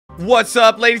What's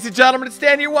up, ladies and gentlemen? It's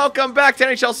Dan here. Welcome back to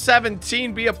NHL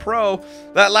 17. Be a Pro.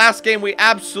 That last game, we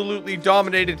absolutely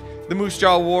dominated the Moose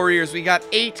Jaw Warriors. We got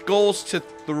 8 goals to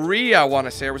 3, I want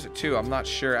to say. Or was it 2? I'm not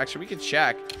sure. Actually, we could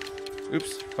check.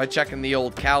 Oops. By checking the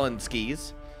old Callan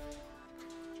skis.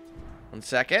 1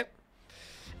 second.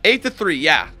 8 to 3,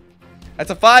 yeah. That's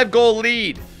a 5-goal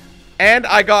lead. And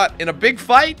I got in a big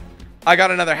fight. I got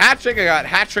another hat trick. I got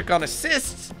hat trick on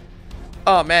assists.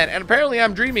 Oh, man. And apparently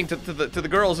I'm dreaming to the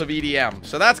girls of EDM.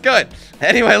 So that's good.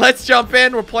 Anyway, let's jump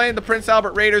in. We're playing the Prince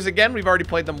Albert Raiders again. We've already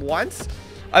played them once.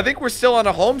 I think we're still on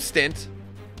a home stint.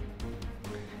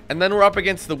 And then we're up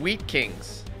against the Wheat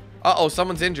Kings. Uh-oh,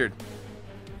 someone's injured.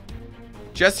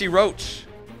 Jesse Roach.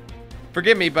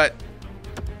 Forgive me, but...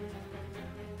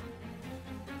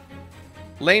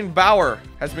 Lane Bauer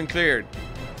has been cleared.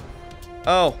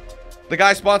 Oh, the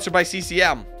guy sponsored by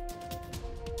CCM.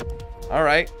 All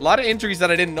right, a lot of injuries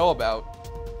that I didn't know about.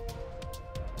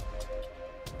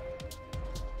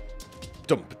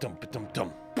 Dump, dump, dump,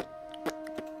 dump.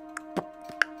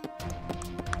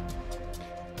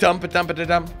 Dump, dump,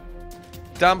 dump.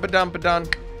 Dump, dump,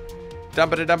 dump.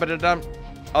 Dump, dump, dump.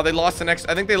 Oh, they lost an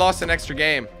extra. I think they lost an extra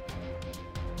game.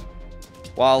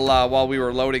 While we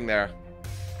were loading there.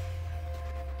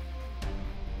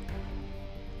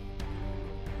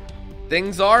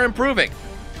 Things are improving.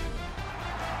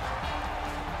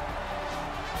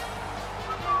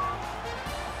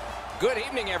 Good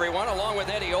evening, everyone. Along with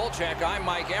Eddie Olczyk, I'm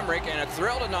Mike Emmerich, and a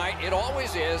thrill tonight, it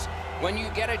always is, when you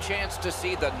get a chance to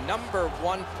see the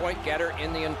 #1 point getter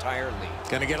in the entire league.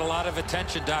 Going to get a lot of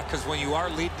attention, Doc, because when you are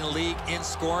leading the league in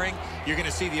scoring, you're going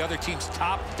to see the other team's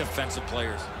top defensive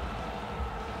players.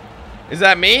 Is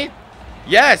that me?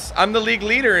 Yes, I'm the league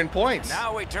leader in points.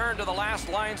 Now we turn to the last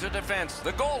lines of defense,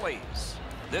 the goalies.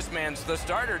 This man's the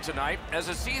starter tonight as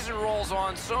the season rolls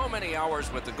on. So many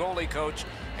hours with the goalie coach,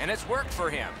 and it's worked for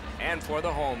him and for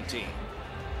the home team.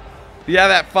 Yeah,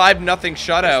 that 5-0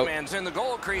 shutout. This man's in the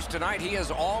goal crease tonight. He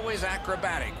is always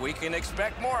acrobatic. We can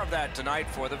expect more of that tonight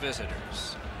for the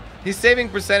visitors. His saving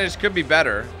percentage could be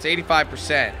better. It's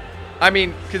 85%. I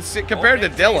mean, compared to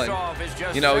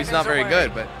Dylan, you know, he's not very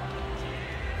good, but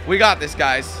we got this,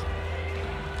 guys.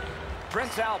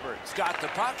 Prince Albert's got the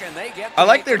puck, and they get. I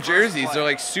like their jerseys. They're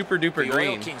like super duper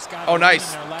green. Oh,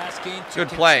 nice. Good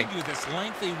play. This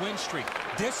lengthy win streak.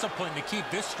 Discipline to keep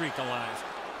this streak alive.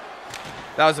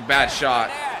 That was a bad shot.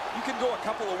 You can go a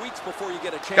couple of weeks before you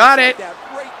get a chance. Got it. Like that,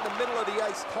 right in the middle of the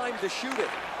ice, time to shoot it.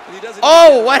 And he doesn't.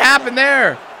 Oh, what happened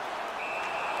there?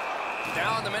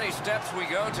 Down the many steps we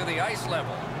go to the ice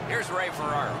level. Here's Ray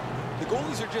Ferraro. The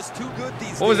goalies are just too good these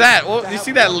days. What was that? Well, you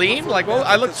see that lean? Like, well,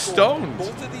 I looked stoned.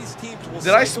 Both of these teams will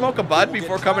Did I smoke a bud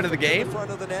before coming to the game?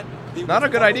 Not a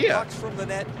good idea. From the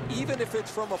net, even if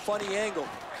it's from a funny angle,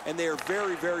 and they are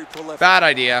very, very prolific. Bad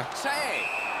idea.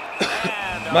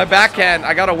 My backhand,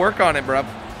 I gotta work on it, bro. A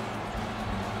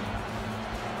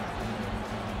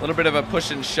little bit of a push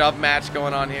and shove match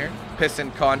going on here. Piston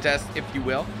contest, if you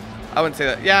will. I wouldn't say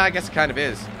that. Yeah, I guess it kind of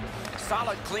is.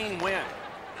 Solid, clean win.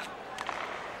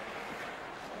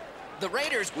 The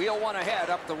Raiders wheel one ahead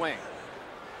up the wing.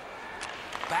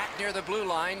 Back near the blue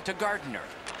line to Gardner.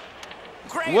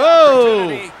 Great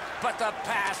opportunity, but the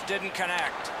pass didn't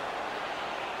connect.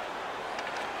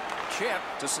 Chip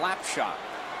to slap shot.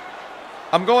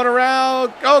 I'm going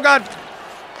around. Oh, God.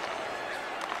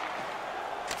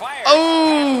 Fire.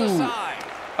 Oh!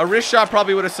 A wrist shot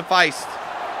probably would have sufficed.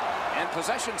 And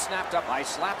possession snapped up by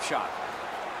slap shot.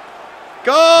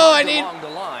 Go! I need... Along the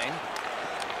line.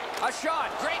 A shot.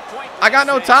 Great point. I got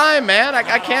no time, man.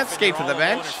 I can't skate to the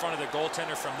bench.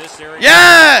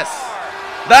 Yes!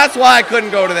 That's why I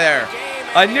couldn't go to there.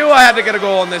 I knew I had to get a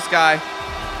goal on this guy.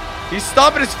 He's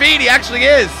stomping his feet. He actually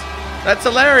is. That's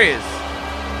hilarious.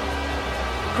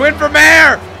 Quinn from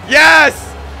air.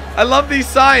 Yes! I love these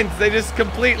signs. They just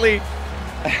completely...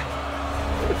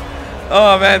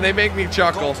 Oh, man. They make me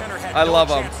chuckle. I love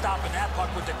them.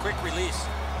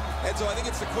 And so I think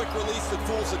it's the quick release that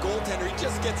fools the goaltender. He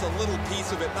just gets a little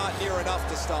piece of it, not near enough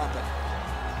to stop it.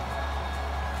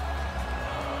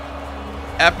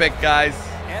 Epic, guys.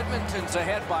 Edmonton's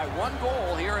ahead by 1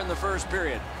 goal here in the first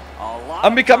period.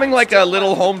 I'm becoming like a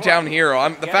little hometown hero.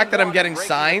 The fact that I'm getting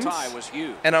signs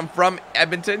and I'm from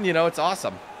Edmonton, you know, it's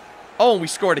awesome. Oh, we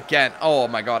scored again. Oh,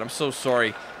 my God. I'm so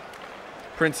sorry.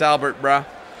 Prince Albert, bruh.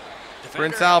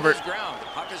 Prince Albert.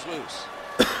 Puck is loose.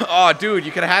 Oh, dude,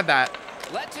 you could have had that.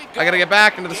 I gotta get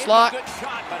back into the slot. Good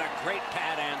shot, but a great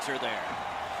pad answer there.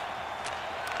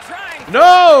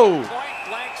 No! Point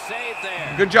blank save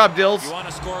there. Good job, Dills. You want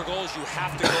to score goals, you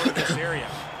have to go to this area.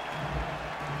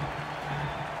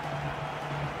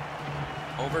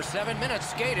 Over 7 minutes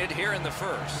skated here in the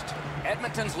first.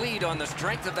 Edmonton's lead on the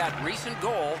strength of that recent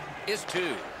goal is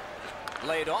 2.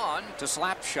 Laid on to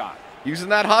slap shot. Using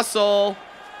that hustle.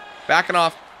 Backing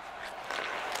off.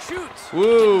 Shoots.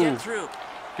 Woo. Didn't get through.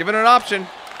 Giving it an option.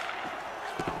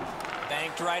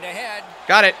 Banked right ahead.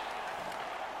 Got it.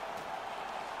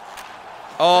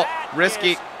 Oh, That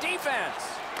risky. is defense.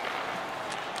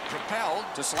 Propelled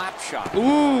to slap shot.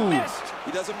 Ooh. Missed.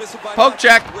 He doesn't miss it by Poke much.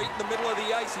 check. Right in the middle of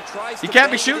the ice. He tries You to can't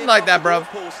be bang it shooting in like off that, the bro.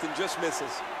 goalpost and just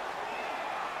misses.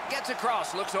 Gets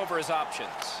across, looks over his options.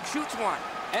 Shoots one,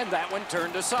 and that one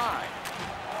turned aside.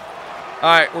 All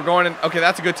right, we're going in. Okay,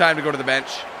 that's a good time to go to the bench.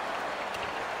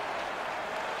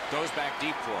 Goes back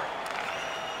deep for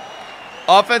it.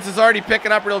 Offense is already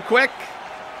picking up real quick.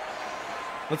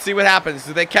 Let's see what happens.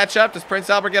 Do they catch up? Does Prince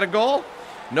Albert get a goal?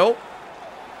 Nope.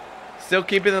 Still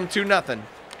keeping them 2-0.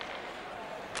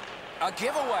 A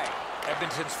giveaway.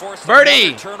 Edmonton's forced Birdie.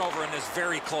 another turnover in this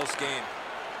very close game.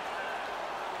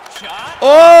 Shot.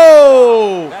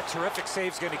 Oh! That terrific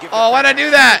save's going to give. Oh, why'd I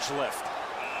do that? Huge lift.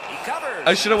 He covers.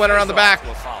 I should have went around the back.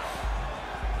 Will follow.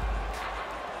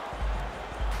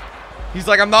 He's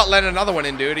like, I'm not letting another one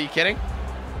in, dude. Are you kidding?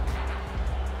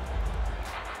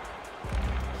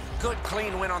 Good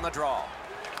clean win on the draw.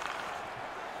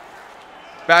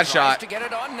 Bad Tries shot. to get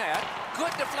it on net.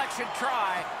 Good deflection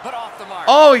try, but off the mark.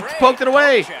 Oh, he Great poked it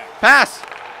away. poke check. Pass.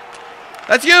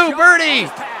 That's you, Shot birdie.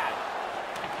 off his pad.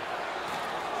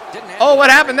 Didn't have Oh, to what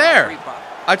get happened rid of there? the rebound.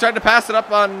 I tried to pass it up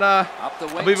on, Up the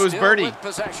wing, I believe it was still birdie. with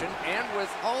possession and with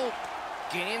hope.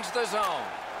 Gains the zone.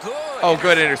 Good. Oh,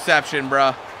 good interception,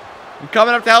 bruh. I'm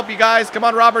coming up to help you guys. Come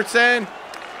on, Robertson.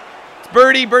 It's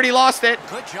birdie. Birdie lost it.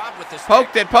 Good job with this.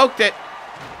 Poked it. Poked it.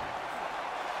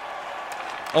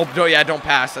 Oh, no, yeah, don't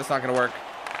pass. That's not going to work.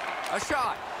 A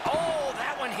shot. Oh,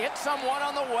 that one hit someone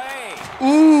on the way.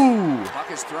 Ooh.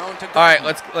 Puck is thrown to. All right,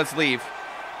 let's leave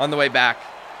on the way back.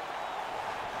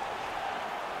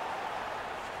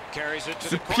 Carries it to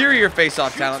Superior the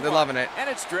face-off talent. They're loving it. And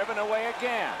it's driven away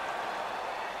again.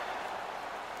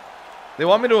 They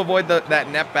want me to avoid that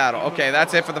net battle. Okay,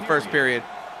 that's it for the first period.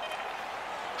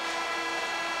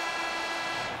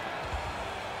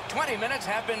 20 minutes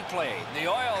have been played. The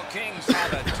Oil Kings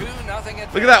have a 2-0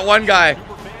 advantage. Look at that one guy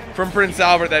from Prince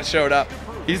Albert that showed up.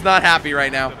 He's not happy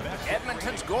right now.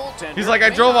 Edmonton's goaltender. He's like, I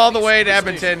may drove not all the be way to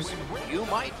superstitious. Edmonton. You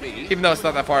might be. Even though it's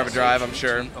not that far of a drive, I'm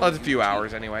sure. Well, it's a few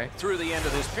hours anyway. Through the end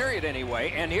of this period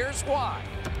anyway, and here's why.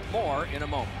 More in a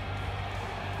moment.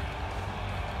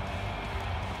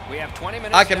 We have 20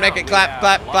 minutes. I can make down. it clap, We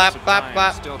have clap, lots clap, of clap, time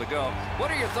clap. Still to go.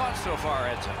 What are your thoughts so far,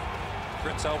 Edson?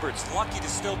 Prince Albert's lucky to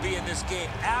still be in this game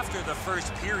after the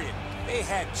first period. They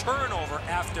had turnover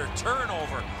after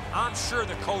turnover. I'm sure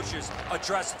the coaches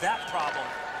addressed that problem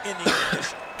in the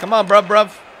intermission. Come on, bruv,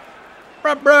 bruv.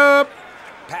 Bruv, bruv.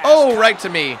 Pass Oh, cut. right to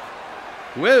me.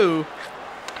 Woo.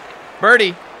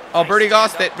 Birdie. Oh, Birdie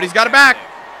lost it, but he's got it back.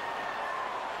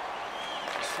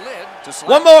 Slid to slap.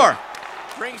 One more.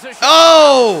 Brings a shot.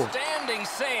 Oh. Standing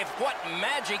save. What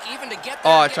magic even to get that. Oh,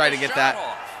 I get tried the to get shot that.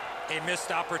 off. A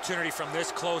missed opportunity from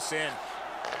this close in.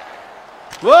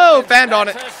 Whoa, fanned on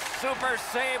it. That's a super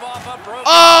save off a broken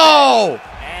Oh!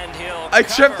 stick. And he'll I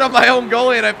tripped cover. on my own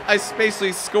goalie, and I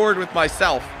basically scored with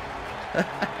myself.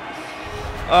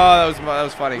 Oh, that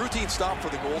was funny. Routine stop for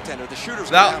the goaltender. The shooter's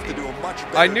That- going to have to do a much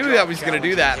better I knew job that was going to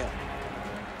do that. challenging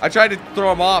him. I tried to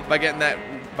throw him off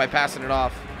by passing it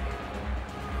off.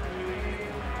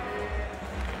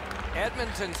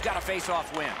 Edmonton's got a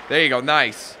face-off win. There you go,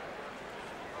 nice.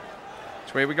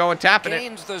 Which way we going? Tapping it.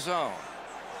 Gains the zone.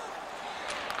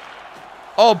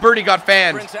 Oh, Birdie got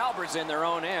fanned. Prince Albert's in their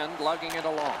own end, lugging it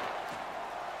along.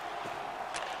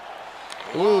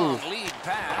 Ooh. Long lead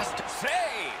pass. Save.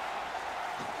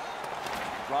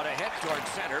 Brought ahead towards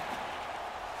center.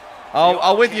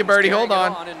 I'll with you, Birdie. Hold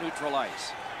on. In neutral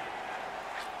ice.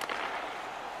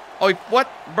 Oh, what?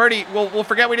 Birdie, we'll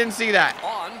forget we didn't see that.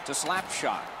 On to slap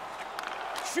shot.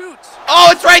 Shoots. Oh,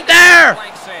 it's right there.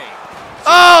 Blank save.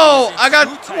 Oh,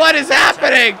 what is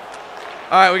happening?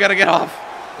 All right, we got to get off.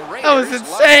 The That was Raiders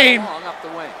insane. lug it along up the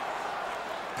wing.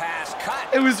 Pass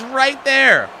cut. It was right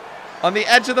there on the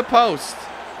edge of the post.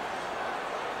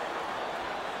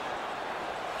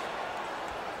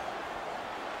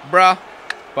 Bruh.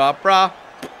 Bruh, bruh.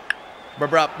 Bruh,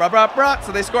 bruh, bruh, bruh, bruh.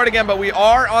 So they scored again, but we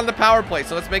are on the power play,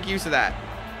 so let's make use of that.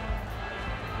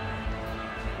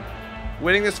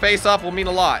 Winning this face-off will mean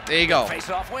a lot. There you go.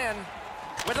 Face-off win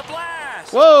with a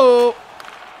blast. Whoa.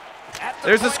 At the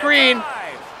There's the point of screen.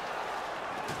 drive.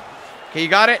 Okay, you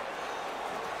got it.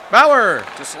 Bauer.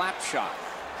 To slap shot.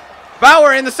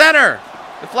 Bauer in the center.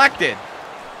 Deflected.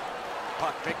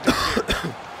 Puck picked up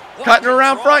here. Cutting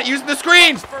around Control. front, using the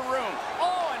screen. Looks for room.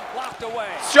 Oh, and blocked away.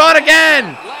 Shot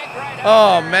again. Leg right out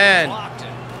Oh, there and man. blocked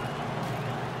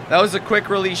it. That was a quick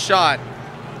release shot.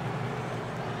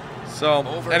 So,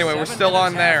 Over anyway, we're 7 still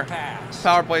on minutes there. have passed.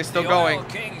 Power play still The going. Oil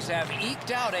Kings have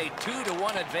eked out a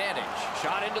 2-to-1 advantage.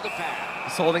 Shot into the pass.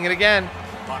 He's holding it again.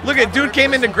 Look at dude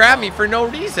came in to grab me for no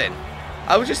reason.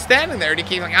 I was just standing there and he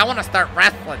came like, I want to start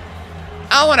wrestling.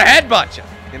 I want to headbutt you,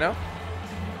 you know?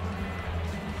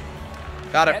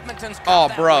 Got it. Edmonton's got Oh,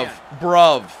 that bruv. win.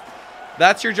 Bruv.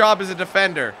 That's your job as a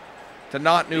defender. To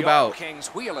not noob The Oil out. Kings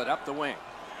wheel it up the wing.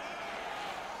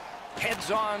 Heads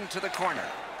on to the corner.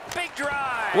 Big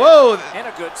drive. Whoa. And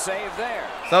a good save there.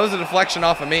 So that was a deflection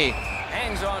off of me.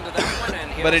 Hangs on to that one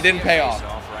and he'll But it didn't see a pay off.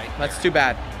 face-off right That's there. too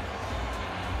bad.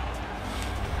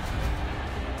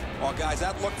 Well, guys,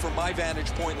 that looked from my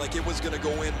vantage point like it was going to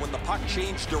go in. When the puck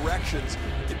changed directions,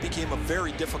 it became a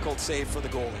very difficult save for the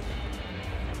goalie.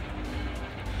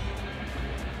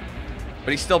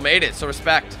 But he still made it, so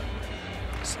respect.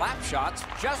 Slap shots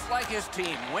just like his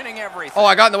team, winning everything. Oh,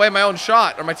 I got in the way of my own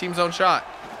shot, or my team's own shot.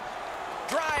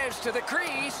 Drives to the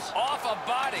crease, off a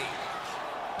body.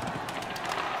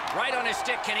 Right on his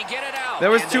stick, can he get it out? There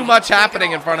was And too then much he'll take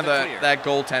happening it in off front of with a clear. that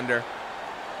goaltender.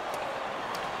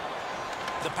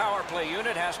 The power play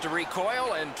unit has to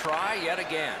recoil and try yet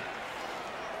again.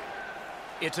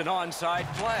 It's an onside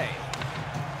play.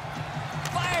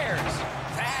 Fires.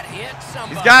 That hit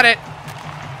somebody. He's got it.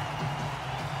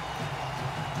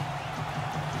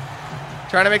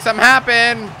 Trying to make something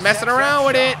happen. Messing around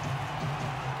with it.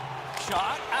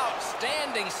 Shot.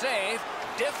 Outstanding save.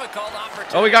 Difficult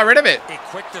opportunity. Oh, we got rid of it. A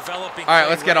quick developing. All right, play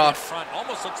let's get in off. Front.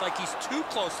 Almost looks like he's too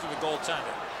close to the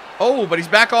goaltender. Oh, but he's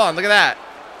back on. Look at that.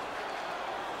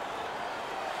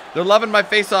 They're loving my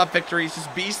face-off victory. He's just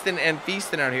beasting and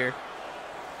feasting out here.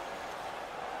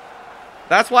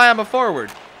 That's why I'm a forward.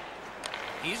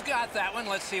 He's got that one.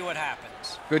 Let's see what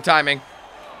happens. Good timing.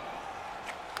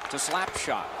 To slap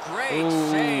shot. Great Ooh.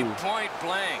 save, point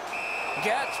blank.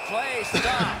 Gets play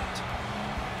stopped.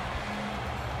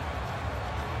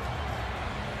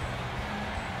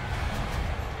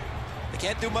 They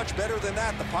can't do much better than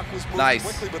that. The puck was moving Nice.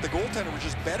 quickly, but the goaltender was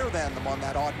just better than them on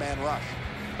that odd man rush.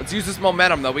 Let's use this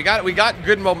momentum, though. We got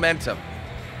good momentum.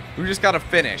 We just got to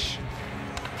finish.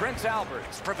 Prince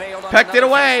Albert's prevailed on Pecked it another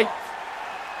away.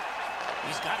 faceoff.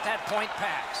 He's got that point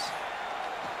pass.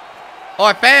 Oh,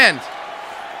 I fanned.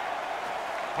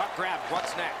 Puck grab.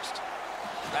 What's next?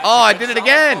 That's Oh, a I good did it solid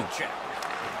again. poke check.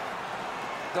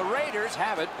 The Raiders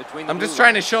have it between the I'm just blue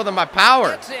trying to show them my power.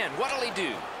 Gets in. What'll he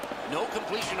do? No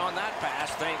completion on that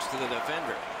pass thanks to the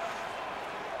defender.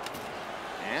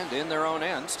 And in their own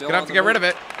end, still Gonna have to get rid of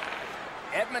it.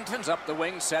 Edmonton's up the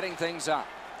wing, setting things up.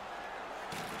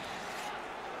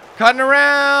 Cutting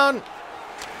around.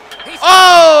 He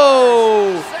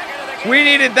Oh! Second of the We game.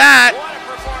 needed that. What a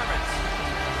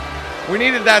performance. We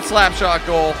needed that slap shot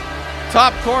goal.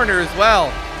 Top corner as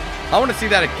well. I want to see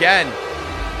that again.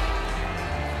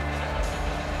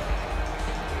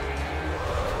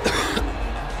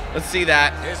 Let's see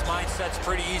that. His mindset's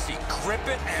pretty easy. Grip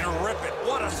it and rip it.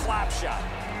 What a slap shot.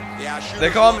 Yeah, They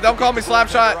call me, don't call me slap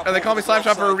shot, or they call me slap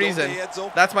shot for a reason.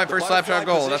 That's my first slap shot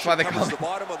goal. That's why they call me.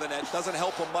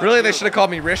 Really, they should have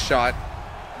called me wrist shot.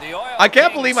 The Oil I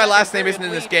can't Kings' believe my last second name isn't in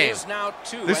this period game. lead is now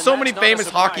 2, There's and so that's many not a famous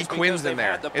surprise hockey because Quins in they've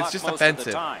there. had the It's puck just most of the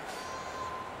offensive. time.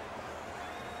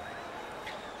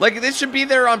 Like, this should be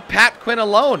there on Pat Quinn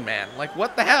alone, man. Like,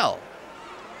 what the hell?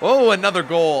 Oh, another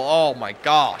goal. Oh, my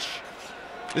gosh.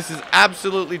 This is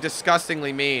absolutely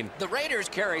disgustingly mean. The Raiders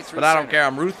carry through But I don't center. care.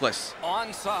 I'm ruthless.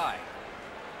 Onside.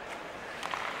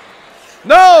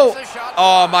 No! That's a shot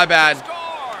Oh, blocked. my bad.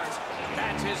 Scores.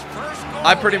 That's his first goal.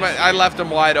 I pretty much, I left him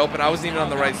wide open. I wasn't even on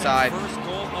the right side. First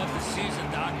goal of the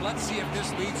season, Doc. Let's see if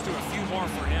this leads to a few more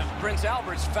for him. Prince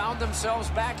Albert's found themselves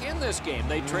back in this game.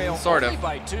 They trail Sort only of.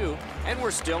 by 2, and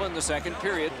we're still in the second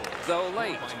period, though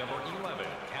late.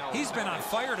 He's been on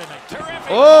fire tonight. Terrific.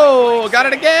 Oh, got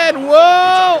it again. Talk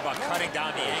Whoa! about cutting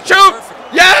down the angle. Shoot!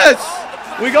 Perfect.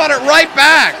 Yes! We got it right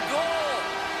back.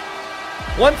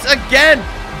 Goal. Once again,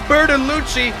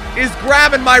 Bertolucci is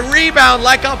grabbing my rebound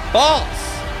like a boss.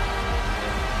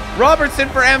 Robertson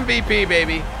for MVP,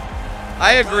 baby.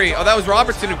 I agree. Oh, that was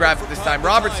Robertson who grabbed it this time.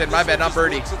 Robertson, my bad, not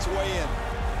Birdie.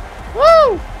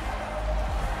 Woo!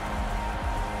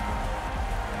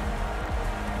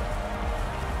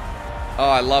 Oh,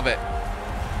 I love it.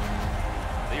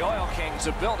 The Oil Kings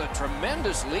have built a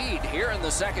tremendous lead here in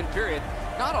the second period.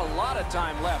 Not a lot of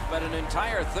time left, but an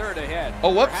entire third ahead.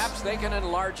 Oh, whoops. Perhaps they can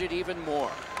enlarge it even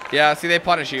more. Yeah, see, they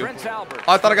punish you. Prince Albert.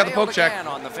 Oh, I thought I got the poke check.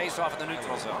 On the face-off in the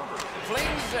neutral zone.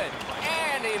 Flings it,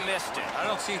 and he missed it. I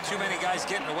don't see too many guys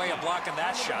getting away of blocking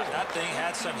that shot. That thing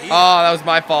had some heat. Oh, that was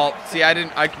my fault. See, I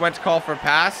went to call for a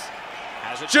pass,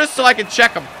 just so I can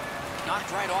check him.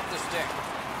 Knocked right off the stick.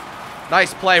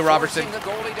 Nice play, Robertson. Forcing the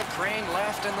goalie to crane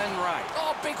left and then right.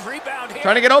 Oh, big rebound here.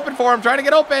 Trying to get open for him. Trying to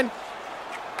get open.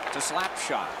 To slap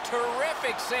shot.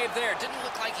 Terrific save there. Didn't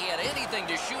look like he had anything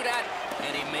to shoot at,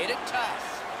 and he made it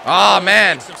tough. Oh,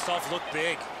 man. Makes himself look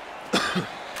big.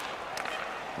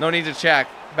 No need to check.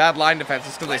 Bad line defense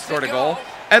just because they scored a goal.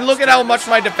 And look at how much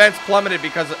my defense plummeted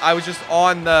because I was just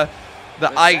on the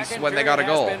ice when they got a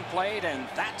goal. The second period has been played, and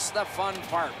that's the fun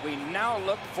part. We now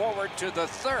look forward to the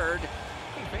third.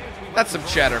 That's some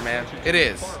cheddar, man. It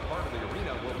is.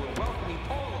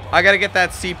 I got to get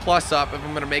that C+ up if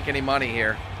I'm going to make any money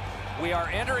here. We are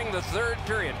entering the third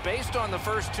period. Based on the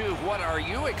first two, what are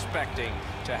you expecting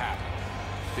to happen?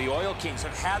 The Oil Kings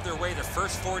have had their way the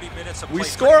first 40 minutes of play. We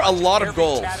score a lot of every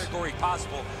goals. Category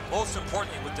possible. Most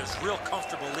importantly, with this real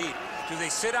comfortable lead, do they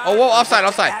sit out? Oh, whoa, offside,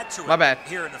 offside. My bad.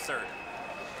 Here in the third.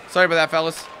 Sorry about that,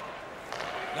 fellas.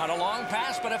 Not a long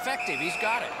pass, but effective. He's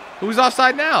got it. Who's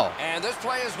offside now? And this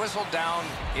play is whistled down.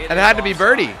 It had to be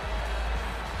Birdie.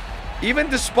 Even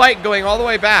despite going all the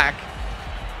way back,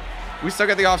 we still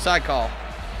get the offside call.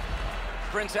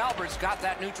 Prince Albert's got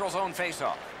that neutral zone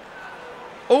faceoff.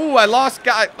 Oh, I lost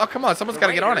guy. Oh, come on. Someone's got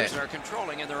to get on it. Are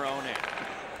controlling in their own end.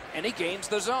 And he gains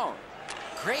the zone.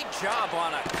 Great job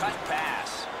on a cut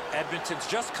pass. Edmonton's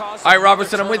just caused. All right,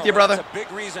 Robertson, I'm with you, brother. That's a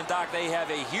big reason, Doc, they have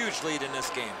a huge lead in this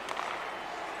game.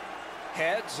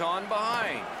 Heads on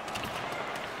behind.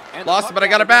 And lost it, but I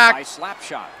got it back. By slap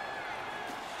shot.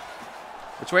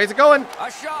 Which way is it going?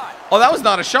 A shot. Oh, that was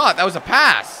not a shot. That was a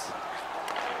pass.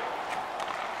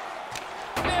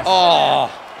 Oh.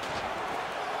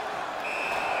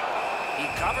 He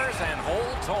covers and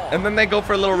holds on. And then they go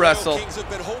for a little wrestle. The Kings have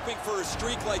been hoping for a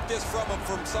streak like this from him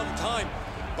from some time,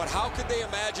 but how could they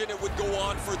imagine it would go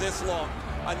on for this long?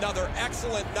 Another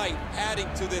excellent night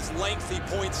adding to this lengthy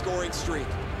point-scoring streak.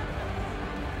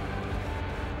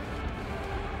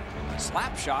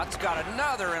 Slapshot's got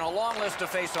another in a long list of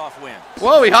face-off wins.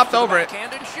 Whoa, he hopped over it.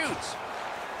 Backhand and shoots.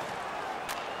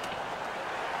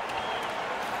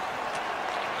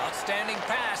 Outstanding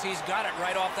pass. He's got it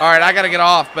right off. All right, I got to get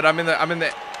off, but I'm in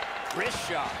the. Wrist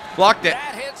shot. Blocked it.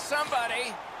 That hits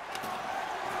somebody.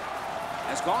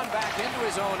 Has gone back into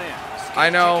his own end.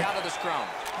 I know. Out of the scrum.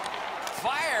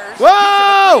 Fires.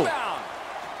 Whoa!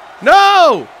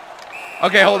 No.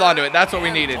 Okay, hold on to it. That's what we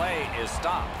needed. Play is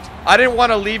stopped. I didn't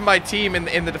want to leave my team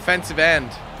in the defensive end.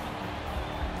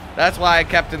 That's why I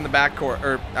kept in the backcourt,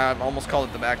 or I almost called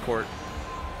it the backcourt.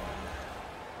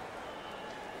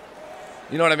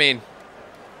 You know what I mean?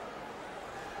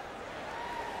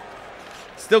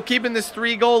 Still keeping this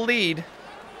 3-goal lead.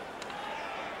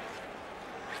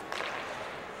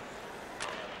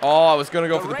 Oh, I was going to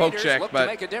go for the poke check, but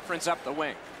make a difference up the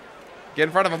wing. Get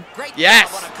in front of him.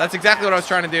 Yes! That's exactly what I was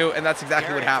trying to do, and that's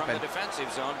exactly what happened. From the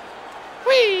defensive zone.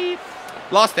 Whee!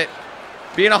 Lost it.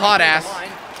 Being a hot ass.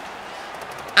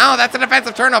 Oh, that's a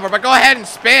defensive turnover, but go ahead and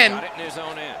spin. Got it in his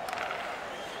own end.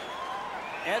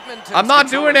 I'm not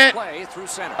doing it. Oh,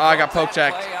 I got poke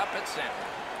checked.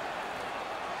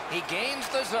 He gains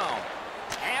the zone.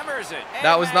 Hammers it.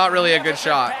 That was not really a good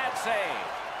shot.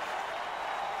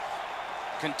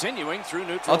 Continuing through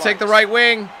neutral. I'll take the right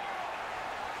wing.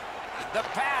 The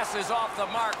pass is off the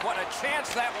mark. What a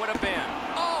chance that would have been.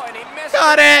 Oh, and he missed.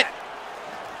 Got it.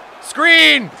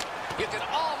 Screen. You could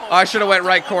almost I should have went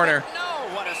right corner.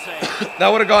 No, what a save. That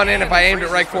would have gone in if I aimed it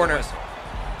right corner.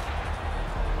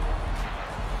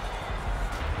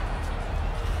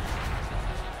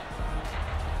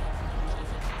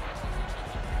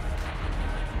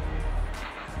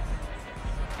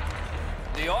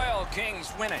 The Oil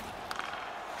Kings win it.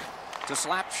 To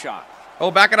slap shot. Oh,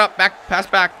 back it up. Pass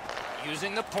back.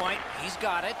 Using the point. He's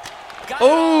got it.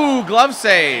 Oh, glove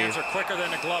save. Hands are quicker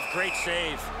than a glove. Great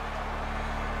save.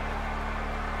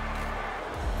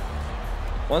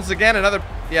 Once again, another.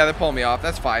 Yeah, they pull me off.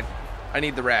 That's fine. I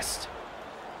need the rest.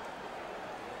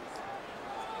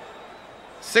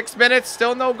 6 minutes,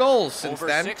 still no goals since Over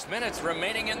then. 6 minutes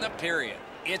remaining in the period.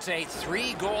 It's a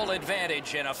 3-goal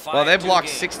advantage in a 5-2 Well, they blocked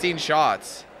game. 16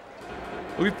 shots.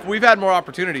 We've had more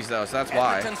opportunities though, so that's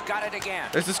why. Edmonton's got it again.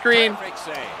 There's the screen. Perfect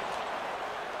save.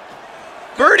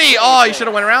 Birdie! Oh, you should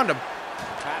have went around him.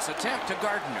 Pass attempt to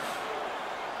Gardner.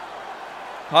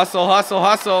 Hustle, hustle,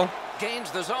 hustle. Gains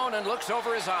the zone and looks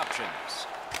over his options.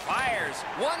 Fires.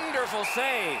 Wonderful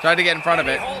save. Tried to get in front of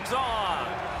He it. holds on.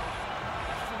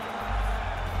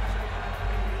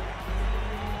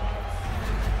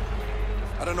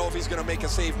 I don't know if he's going to make a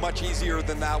save much easier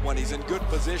than that one. He's in good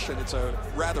position. It's a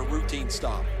rather routine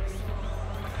stop.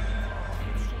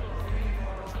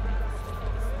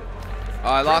 Oh,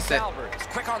 I lost it. Albert's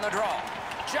quick on the draw.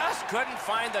 just couldn't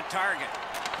find the target.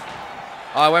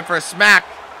 Oh, I went for a smack.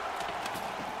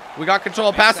 We got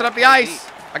control. Pass it up the ice.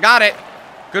 I got it.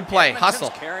 Good play. Hustle.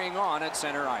 Carrying on at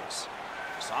center ice.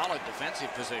 Solid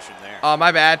defensive position there. Oh,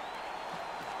 my bad.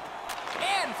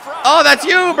 In front. Oh, that's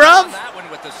you, bro. That one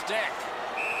with the stick.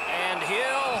 And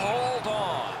he'll hold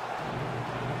on.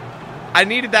 I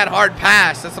needed that hard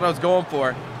pass. That's what I was going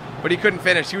for. But he couldn't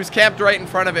finish. He was camped right in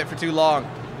front of it for too long.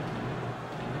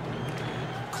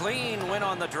 Clean win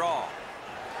on the draw.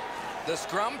 The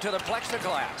scrum to the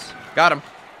plexiglass. Got him.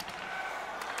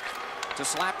 To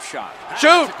slap shot.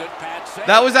 Shoot! That's a good pad save.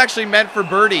 That was actually meant for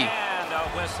birdie. And a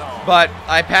whistle. But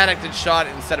I panicked and shot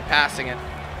it instead of passing it.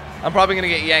 I'm probably going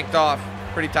to get yanked off.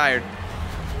 Pretty tired.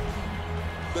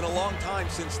 Been a long time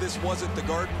since this wasn't the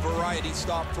garden variety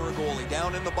stop for a goalie.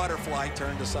 Down in the butterfly,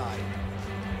 turned aside.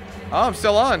 Oh, I'm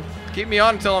still on. Keep me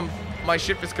on until my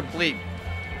shift is complete.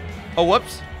 Oh,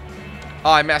 whoops.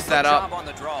 Oh, I messed that up. Good job on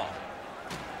the draw.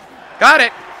 Got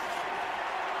it.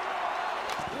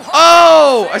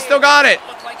 Oh, I still got it.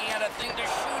 Looked like he had a thing to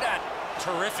shoot at.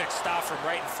 Terrific stop from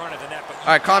right in front of the net. But all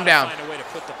right, calm down. Find a way to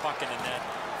put the puck in the net.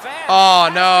 Oh,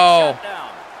 no. Shutdown.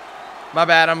 My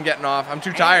bad. I'm getting off. I'm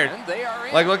too tired. And they are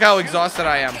in. Like, look how exhausted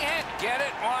I am. Can't get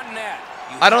it on net.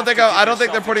 I don't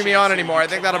think they're putting me on anymore. I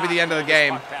think that'll be the end of the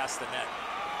game. Past the net.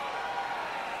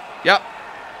 Yep.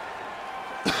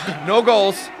 No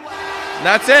goals. And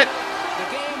that's it. The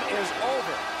game is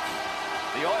over.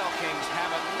 The Oil Kings have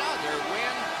another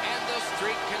win, and the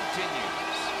streak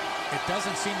continues. It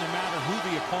doesn't seem to matter who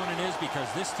the opponent is because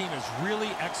this team is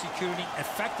really executing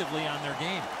effectively on their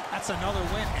game. That's another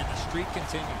win, and the streak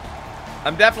continues.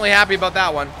 I'm definitely happy about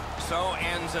that one. So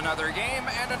ends another game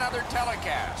and another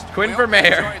telecast. Quinn for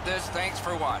mayor. Enjoyed this. Thanks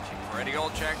for watching. For Eddie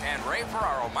Olczyk and Ray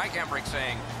Ferraro, Mike Emmerich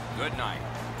saying good night.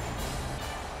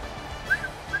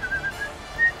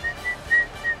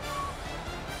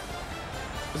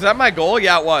 Was that my goal?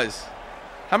 Yeah, it was.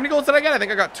 How many goals did I get? I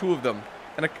think I got 2 of them.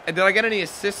 And did I get any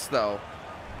assists, though?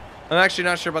 I'm actually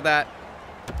not sure about that.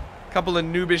 A couple of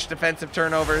noobish defensive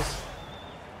turnovers.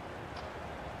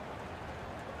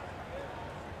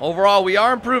 Overall, we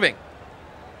are improving.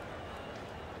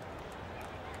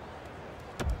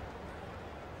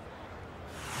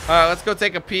 All right, let's go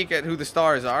take a peek at who the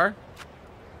stars are.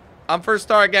 I'm first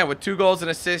star again with 2 goals, an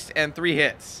assist, and 3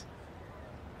 hits.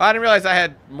 I didn't realize I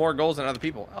had more goals than other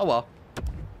people. Oh, well.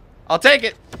 I'll take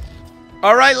it.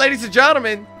 All right, ladies and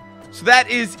gentlemen. So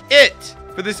that is it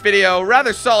for this video.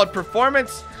 Rather solid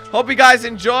performance. Hope you guys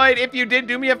enjoyed. If you did,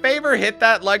 do me a favor. Hit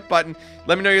that like button.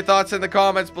 Let me know your thoughts in the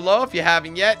comments below. If you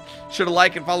haven't yet, sure to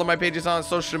like and follow my pages on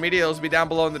social media. Those will be down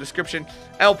below in the description.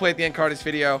 And I'll play at the end card of this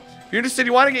video. If you're interested,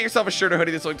 you want to get yourself a shirt or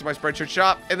hoodie, there's a link to my Spreadshirt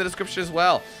shop in the description as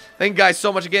well. Thank you guys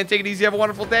so much again. Take it easy. Have a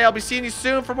wonderful day. I'll be seeing you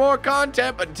soon for more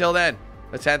content. But until then,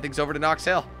 let's hand things over to Knox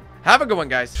Hill. Have a good one,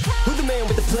 guys. Who's the man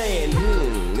with the plan?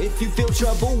 If you feel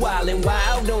trouble wildin'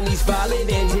 wild on these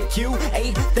violent ends, hit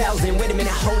DanQ8000. Wait a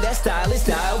minute, hold that style is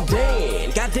dialed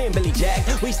in. Goddamn Billy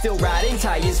Jack, we still riding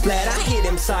tires flat. I hear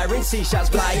them sirens, see shots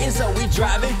flying, so we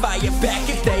driving fire back.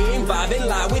 If they ain't vibing,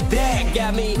 lie with that.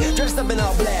 Got me dressed up in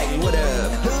all black. What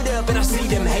up? Hood up, and I see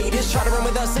them haters try to run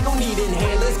with us. They gon' need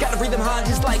inhalers. Gotta breathe them hard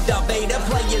just like Darth Vader.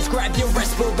 Players, grab your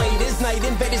respirators. Night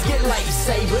invaders get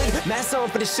lightsabered. Mask on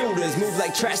for the shooters, move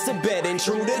like trash to bed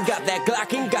intruder. Got that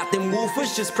Glock and got them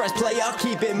woofers. Just press play, I'll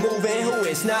keep it moving. Who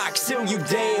is Knox Hill, you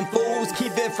damn fools?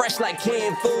 Keep it fresh like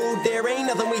canned food. There ain't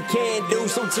nothing we can't do,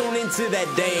 so tune into that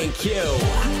DanQ.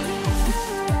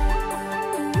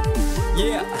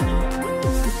 Yeah.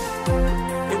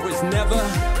 It was never,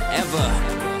 ever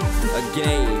a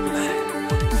game.